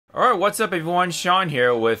Alright, what's up everyone? Sean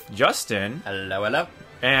here with Justin. Hello, hello.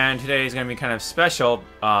 And today is going to be kind of special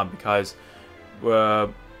because we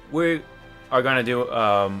are going to do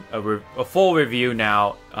a full review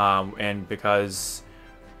now, and because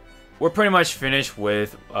we're pretty much finished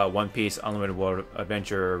with One Piece Unlimited World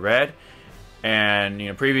Adventure Red.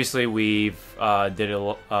 And previously we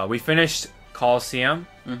finished Coliseum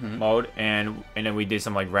mode, and then we did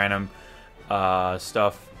some like random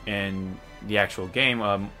stuff in the actual game,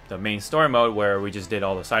 the main story mode, where we just did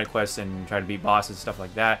all the side quests and tried to beat bosses, stuff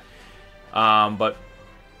like that. But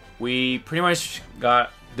we pretty much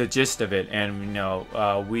got the gist of it, and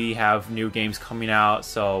we have new games coming out,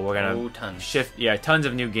 so we're gonna tons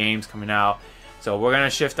of new games coming out. So we're gonna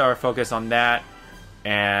shift our focus on that,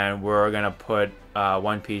 and we're gonna put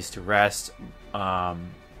One Piece to rest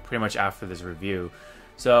pretty much after this review.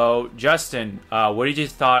 So, Justin, what did you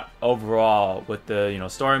thought overall with the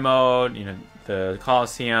story mode, the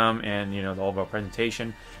Coliseum, and the overall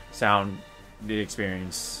presentation, sound, the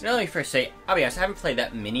experience? Let me first say, I'll be honest, I haven't played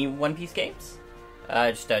that many One Piece games.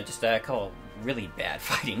 Just a couple really bad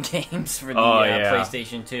fighting games for the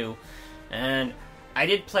PlayStation 2, and I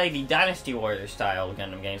did play the Dynasty Warriors style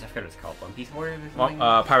Gundam games. I forget what it's called, One Piece Warriors or something.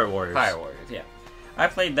 Pirate Warriors. Pirate Warriors, yeah. I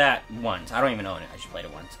played that once. I don't even own it. I just played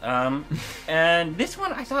it once. And this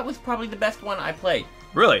one I thought was probably the best one I played.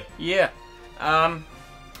 Really? Yeah. And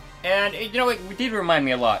it did remind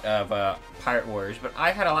me a lot of Pirate Warriors, but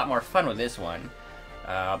I had a lot more fun with this one.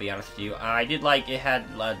 I'll be honest with you. I did like it had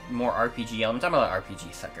more RPG elements. I'm a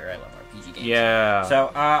RPG sucker. I love RPG games. Yeah.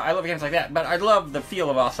 So I love games like that, but I love the feel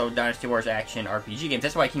of also Dynasty Warriors action RPG games.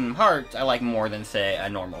 That's why Kingdom Hearts I like more than, say, a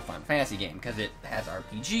normal Final Fantasy game, because it has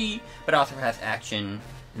RPG, but also has action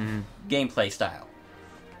gameplay style.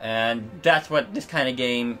 And that's what this kind of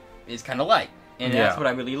game is kind of like. And that's what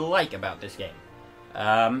I really like about this game.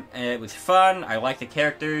 And it was fun. I liked the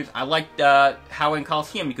characters. I liked how in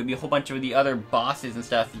Coliseum you could be a whole bunch of the other bosses and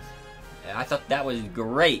stuff. I thought that was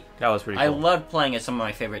great. That was pretty cool. I loved playing as some of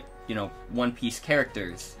my favorite, One Piece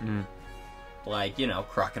characters. Like,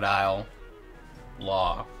 Crocodile,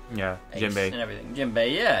 Law, Ace, Jinbei, and everything.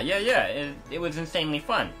 Jinbei, yeah. It was insanely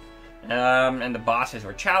fun. And the bosses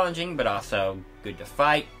were challenging, but also good to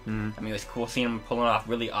fight. I mean, it was cool seeing them pulling off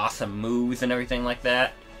really awesome moves and everything like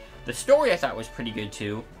that. The story I thought was pretty good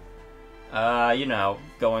too.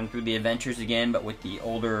 Going through the adventures again, but with the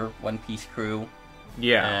older One Piece crew.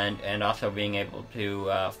 Yeah. And also being able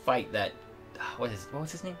to fight that. What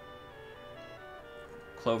was his name?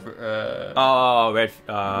 Clover.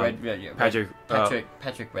 Patrick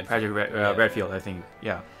Redfield. Redfield, I think.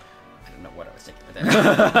 Yeah. I don't know what I was thinking of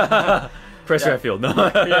that. Chris Redfield. No.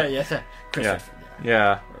 Chris Redfield.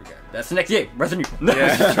 Yeah. Okay. That's the next game. Resident Evil.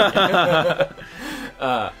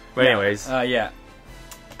 But anyways. So yeah,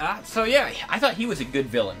 I thought he was a good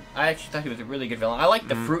villain. I actually thought he was a really good villain. I liked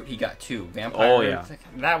the fruit he got too. Vampire. Oh yeah.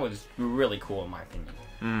 That was really cool in my opinion.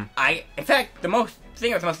 In fact, the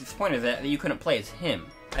thing I was most disappointed is that you couldn't play as him.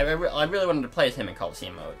 I really wanted to play as him in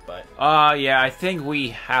Coliseum mode, but yeah, I think we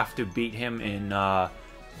have to beat him in the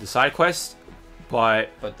side quest, but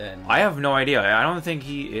then I have no idea. I don't think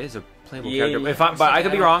he is a playable character. Yeah, but I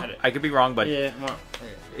could be wrong. I could be wrong, but yeah.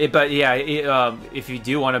 If you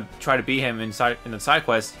do want to try to beat him in the side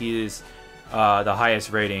quest, he is the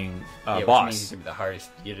highest rating boss. Which means he's gonna be the hardest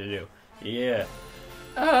to get to do. Yeah.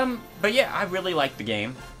 But yeah, I really liked the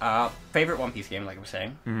game. Favorite One Piece game, like I was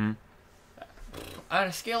saying. On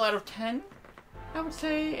a scale out of 10, I would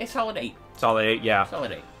say a solid 8. Solid 8, yeah.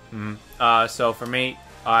 Solid 8. So for me,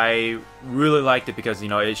 I really liked it because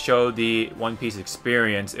it showed the One Piece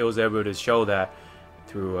experience. It was able to show that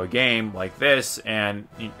through a game like this, and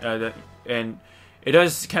it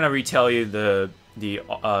does kind of retell you the new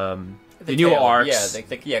arcs.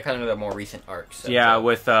 Kind of the more recent arcs. So.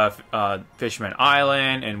 With Fisherman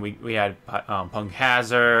Island, and we had Punk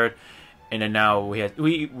Hazard, and then now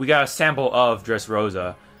we got a sample of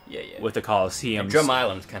Dressrosa. With the Coliseum. Drum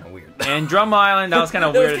Island's kind of weird. And Drum Island, that was kind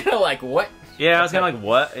of weird. It was kind of like what? Yeah, I was kind of like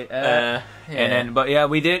what? And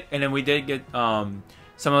then we did get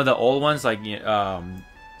some of the old ones like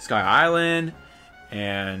Sky Island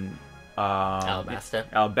and Alabasta,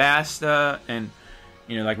 and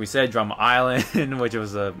like we said, Drum Island, which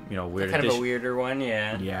was a weird, kind of a weirder one,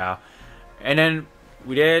 yeah. And then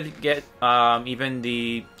we did get even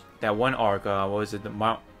that one arc. What was it? The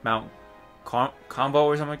Mount Combo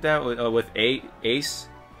or something like that with Ace.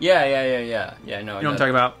 Yeah. No, you know what I'm talking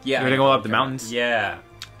about? Yeah, you're gonna go up the mountains. Yeah,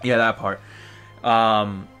 that part.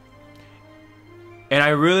 And I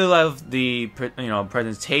really love the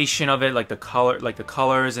presentation of it, like the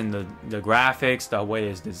colors and the graphics, the way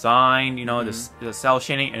it's designed, the cell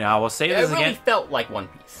shading. And I will say this again, it really felt like One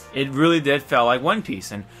Piece. It really did feel like One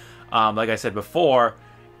Piece. And like I said before,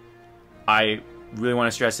 I really want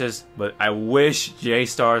to stress this, but I wish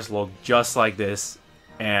J-Stars looked just like this.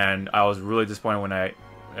 And I was really disappointed when I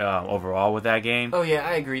overall with that game. Oh yeah,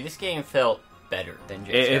 I agree. This game felt better than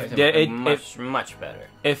J-Stars. Much better.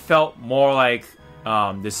 It felt more like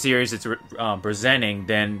the series it's presenting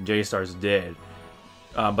than J-Stars did.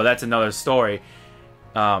 But that's another story.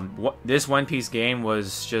 This One Piece game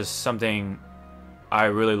was just something I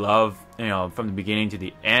really love, from the beginning to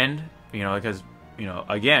the end, because,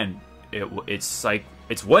 again, it's like,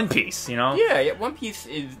 it's One Piece, Yeah, One Piece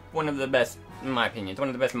is one of the best, in my opinion, it's one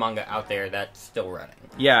of the best manga out there that's still running.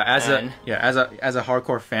 Yeah, as a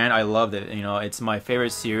hardcore fan, I loved it. It's my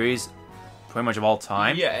favorite series pretty much of all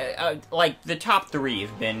time. Yeah, like the top 3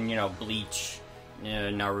 have been, Bleach,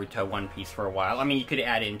 Naruto, One Piece for a while. I mean, you could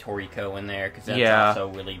add in Toriko in there because that's also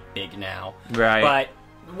really big now. Right. But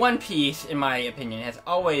One Piece, in my opinion, has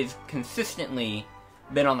always consistently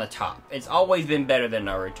been on the top. It's always been better than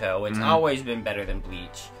Naruto. It's always been better than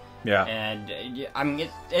Bleach. Yeah. And I mean,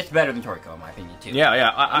 it's better than Toriko in my opinion too.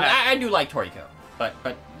 Yeah. I do like Toriko, but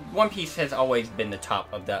One Piece has always been the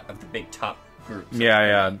top of the big top groups.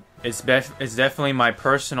 Yeah. It's definitely my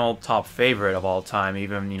personal top favorite of all time,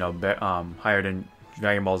 even higher than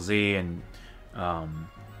Dragon Ball Z and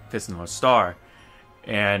Fist of the North Star.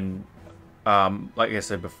 And like I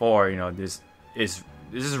said before, this is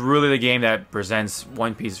really the game that presents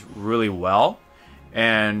One Piece really well,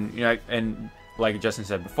 and and like Justin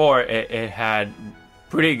said before, it had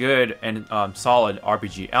pretty good and solid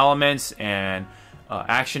RPG elements and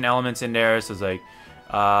action elements in there. So it's like.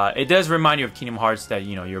 It does remind you of Kingdom Hearts that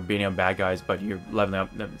you're beating up bad guys, but you're leveling up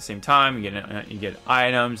at the same time. You get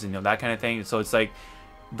items and that kind of thing. So it's like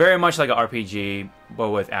very much like an RPG, but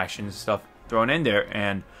with action stuff thrown in there.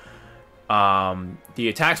 And the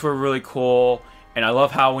attacks were really cool. And I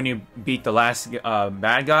love how when you beat the last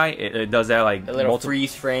bad guy, it does that like a little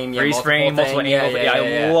freeze frame, multiple angles.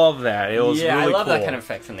 I love that. It was really I love cool. that kind of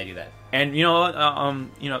effects when they do that. And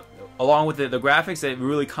along with the graphics, it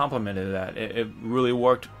really complemented that. It really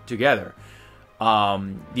worked together.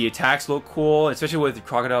 The attacks look cool, especially with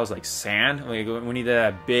crocodiles like sand. Like when he did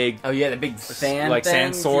that big, the big sand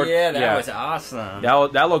sand sword. Yeah, that was awesome.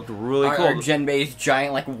 That looked really cool. Or Genbei's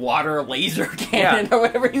giant like water laser cannon or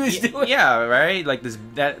whatever he was doing. Yeah, right. Like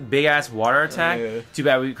that big ass water attack. Yeah. Too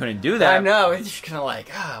bad we couldn't do that. I know. It's just kind of like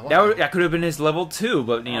that could have been his level 2,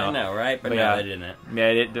 but I know, right? But no, they didn't.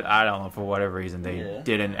 Yeah, I don't know, for whatever reason they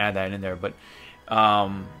didn't add that in there, but.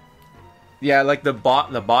 Yeah, like the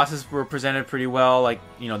bosses were presented pretty well, like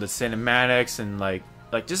the cinematics and like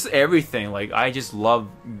just everything. Like I just love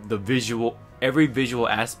every visual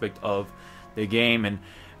aspect of the game. And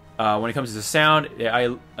when it comes to the sound,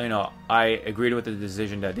 I agreed with the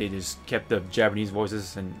decision that they just kept the Japanese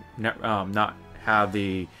voices and not have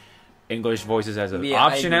the English voices as an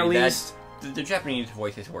option at least. The Japanese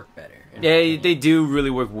voices work better. Yeah, they do really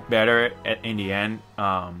work better in the end.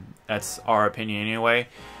 That's our opinion anyway.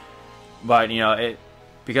 But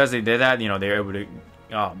because they did that, they were able to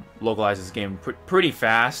localize this game pretty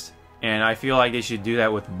fast, and I feel like they should do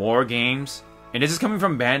that with more games. And this is coming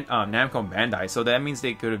from Namco Bandai, so that means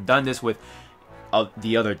they could have done this with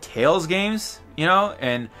the other Tales games,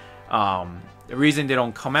 And the reason they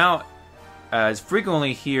don't come out as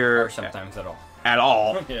frequently here, or sometimes at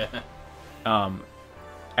all, yeah.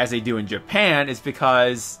 As they do in Japan, is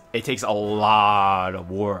because it takes a lot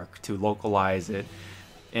of work to localize it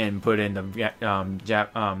and put in the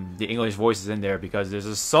English voices in there, because there's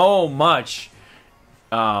just so much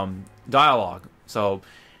dialogue. So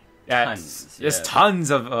there's tons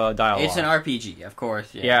of dialogue. It's an RPG, of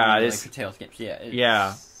course. Yeah, like Tales games.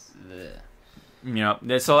 Yeah.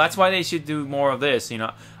 So that's why they should do more of this.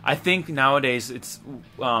 I think nowadays it's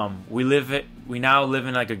we now live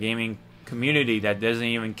in like a gaming community that doesn't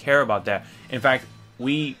even care about that. In fact,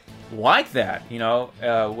 we like that,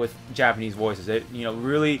 with Japanese voices. It,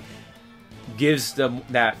 really gives them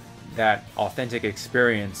that authentic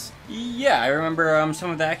experience. Yeah, I remember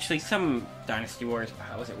some Dynasty Wars.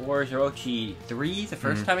 Was it Wars Orochi 3 the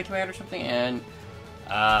first time it came out or something, and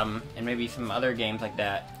maybe some other games like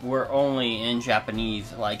that were only in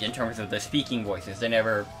Japanese, like in terms of the speaking voices. They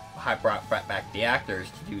never brought back the actors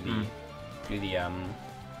to do the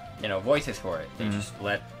voices for it. They just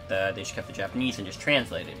they just kept the Japanese and just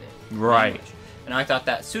translated it. Right. And I thought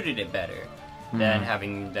that suited it better. than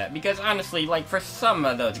having that. Because honestly, like for some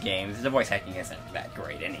of those games, the voice acting isn't that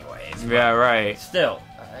great, anyways. Yeah, right. Still,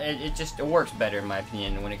 it works better in my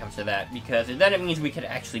opinion when it comes to that, because then it means we could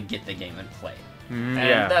actually get the game and play it.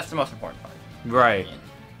 And that's the most important part. Right.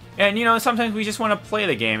 And you know, sometimes we just want to play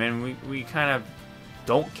the game, and we kind of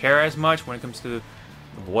don't care as much when it comes to the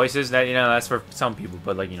voices. That, you know, that's for some people,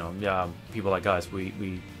 but like, you know, people like us,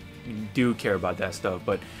 we do care about that stuff,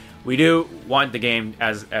 but we do want the game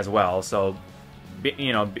as well. So,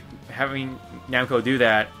 you know, having Namco do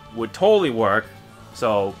that would totally work.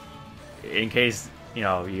 So, in case, you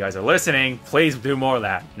know, you guys are listening, please do more of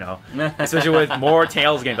that. You know, especially with more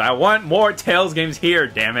Tales games. I want more Tales games here.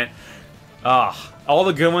 Damn it! All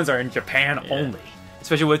the good ones are in Japan only.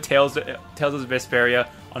 Especially with Tales of Vesperia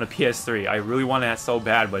on a PS3. I really want that so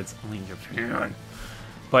bad, but it's only in Japan.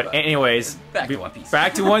 But anyways, back to One Piece.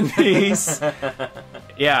 Back to One Piece.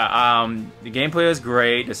 Yeah, the gameplay is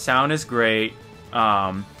great. The sound is great.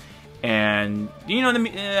 And you know,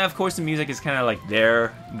 of course, the music is kind of like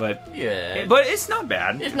there, but but it's not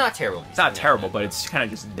bad. It's not terrible. It's not terrible, but it's kind of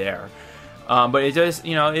just there. But it just,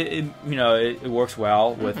 you know, it works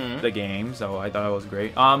well with the game, so I thought it was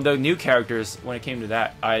great. The new characters, when it came to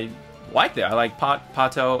that, I liked it. I like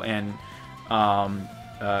Pato and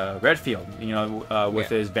Redfield, you know, with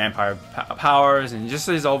his vampire powers and just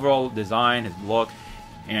his overall design, his look,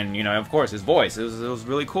 and, you know, of course, his voice. It was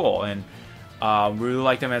really cool, and really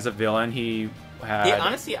liked him as a villain. He had... Yeah,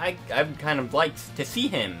 honestly, I kind of liked to see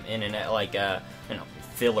him in like a, you know,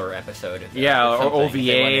 filler episode. Or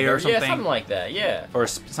OVA or something. Yeah, something like that, yeah. Or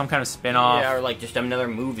some kind of spin-off. Yeah, or like just another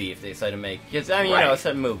movie if they decide to make... Because, I mean, you know,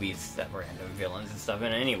 some movies that random villains and stuff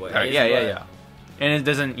in it anyway. Yeah. And it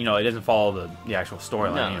doesn't, you know, it doesn't follow the actual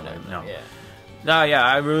storyline anyway. No, yeah,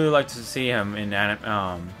 I really like to see him in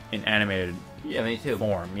animated me too.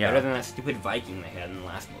 form. Yeah. Better than that stupid Viking they had in the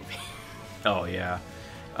last movie. Oh, yeah.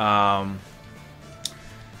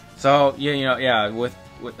 So, yeah, you know, with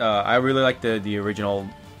I really like the original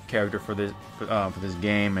character for this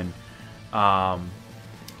game, and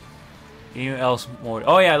anything else more?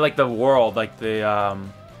 Oh yeah, like the world, like the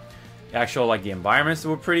actual, like, the environments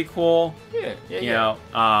were pretty cool. You know,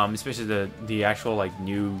 especially the actual, like,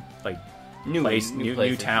 new place,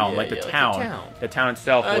 new town, like the town. The town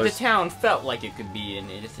itself was... The town felt like it could be in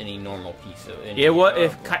just any normal piece of...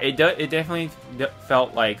 It definitely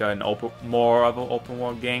felt like more of an open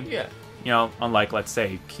world game. Yeah. You know, unlike, let's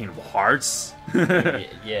say, Kingdom Hearts.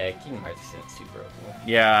 Yeah, Kingdom Hearts isn't super open.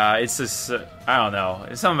 Yeah, it's just, I don't know.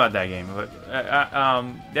 It's something about that game. But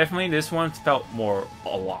definitely this one felt more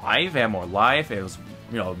alive. It had more life. It was,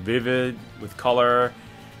 you know, vivid with color.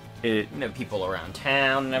 You know, people around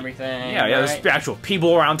town and everything. Yeah, there's actual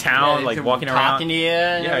people around town, like walking around. Talking to you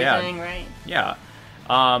and everything, right? Yeah.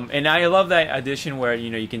 And I love that addition where, you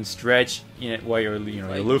know, you can stretch, you know, while you're, you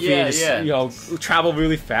know, you're Luffy, you know, travel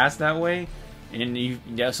really fast that way, and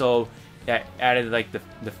so that added like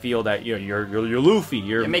the feel that you're Luffy.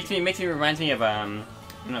 It reminds me of I don't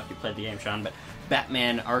know if you played the game, Sean, but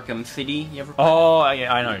Batman Arkham City. You ever? Oh,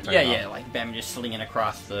 yeah, I know what you're talking about. Yeah, like Batman just slinging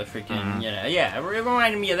across the freaking, you know, it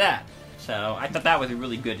reminded me of that. So I thought that was a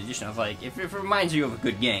really good addition. I was like, if it reminds you of a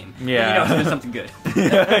good game, you know it's doing something good.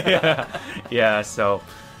 Yeah. So,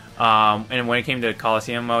 and when it came to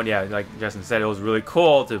Coliseum mode, yeah, like Justin said, it was really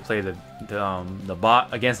cool to play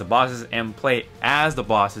against the bosses and play as the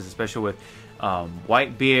bosses, especially with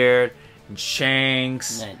Whitebeard and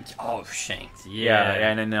Shanks. Shanks,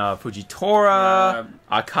 and then Fujitora,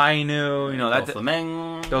 Akainu, you know, that's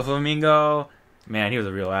Doflamingo. Man, he was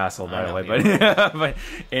a real asshole, by the way. But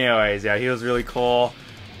anyways, yeah, he was really cool.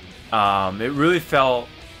 It really felt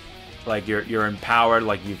like you're empowered,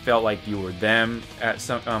 like you felt like you were them at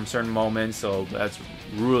some certain moments. So that's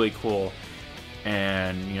really cool.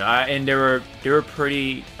 And you know, and they were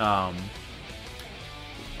pretty. How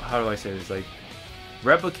do I say this? Like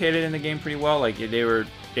replicated in the game pretty well. Like they were,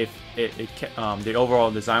 the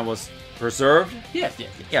overall design was preserved. Yes.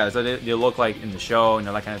 Yeah, so they look like in the show, you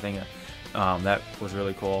know, that kind of thing. That was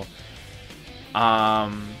really cool.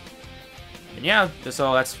 And yeah,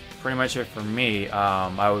 so that's pretty much it for me.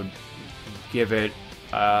 I would give it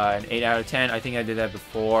an 8 out of 10. I think I did that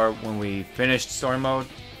before when we finished story mode.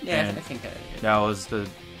 Yeah, I think that was the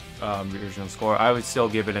original score. I would still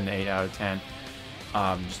give it an 8 out of 10,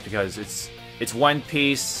 just because it's One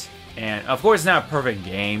Piece, and of course it's not a perfect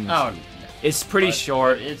game. Oh, it's pretty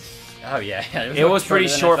short. It was pretty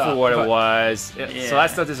short for what it was. So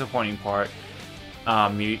that's the disappointing part.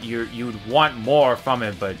 You would want more from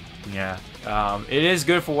it, but yeah, it is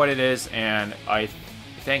good for what it is, and I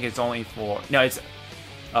think it's only it's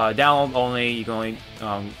download only. You can only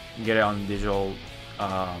get it on digital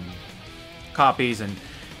copies and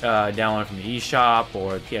download from the eShop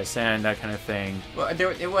or PSN, that kind of thing. Well,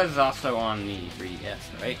 it was also on the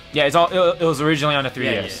 3DS, right? Yeah, it was originally on the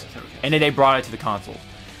 3DS, yeah, and then they brought it to the console.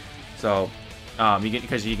 So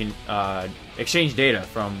because you can exchange data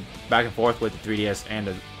from back and forth with the 3DS and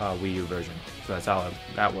the Wii U version. So that's how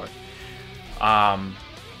that worked.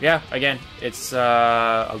 Yeah, again, it's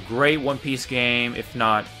a great One Piece game, if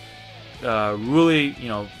not really,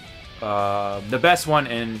 the best one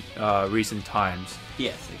in recent times.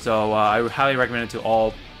 Yes. Exactly. So I would highly recommend it to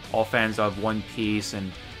all fans of One Piece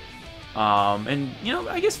and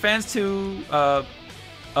I guess fans or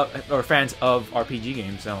fans of RPG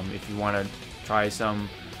games. If you want to try some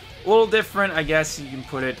a little different, I guess you can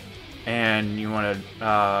put it, and you want to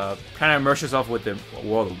kind of immerse yourself with the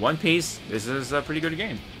world of One Piece, this is a pretty good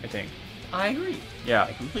game, I think. I agree. Yeah.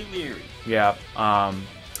 I completely agree. Yeah.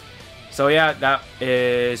 So yeah, that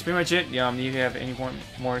is pretty much it. Do you have any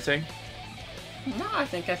more to say? No, I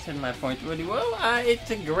think I said my point really well. It's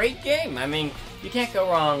a great game. I mean, you can't go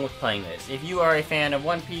wrong with playing this. If you are a fan of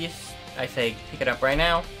One Piece, I say pick it up right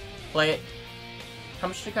now, play it. How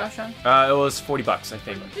much did it cost, Sean? It was $40, I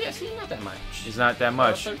think. Yeah, see, not that much. It's not that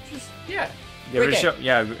much. So just, yeah. Give it a shot.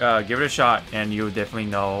 Yeah, give it a shot, and you'll definitely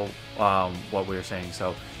know what we were saying.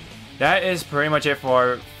 So that is pretty much it for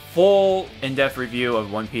our full in-depth review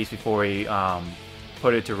of One Piece before we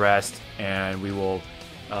put it to rest, and we will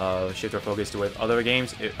shift our focus to other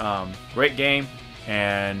games. Great game,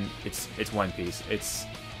 and it's One Piece. It's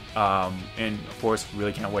and of course,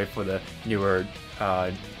 really can't wait for the newer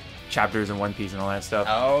chapters in One Piece and all that stuff.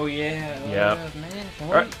 Oh yeah. Yep. Man.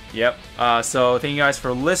 All right. Yep. So thank you guys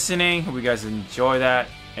for listening. Hope you guys enjoy that.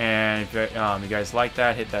 And if you guys like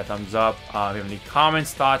that, hit that thumbs up. If you have any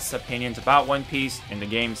comments, thoughts, opinions about One Piece in the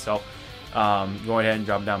game, so go ahead and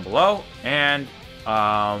drop them down below. And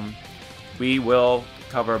we will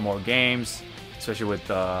cover more games, especially with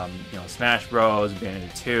Smash Bros,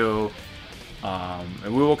 Bayonetta 2.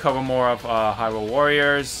 And we will cover more of Hyrule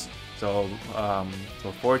Warriors. So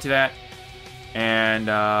look forward to that. And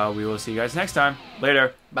we will see you guys next time.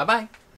 Later. Bye-bye.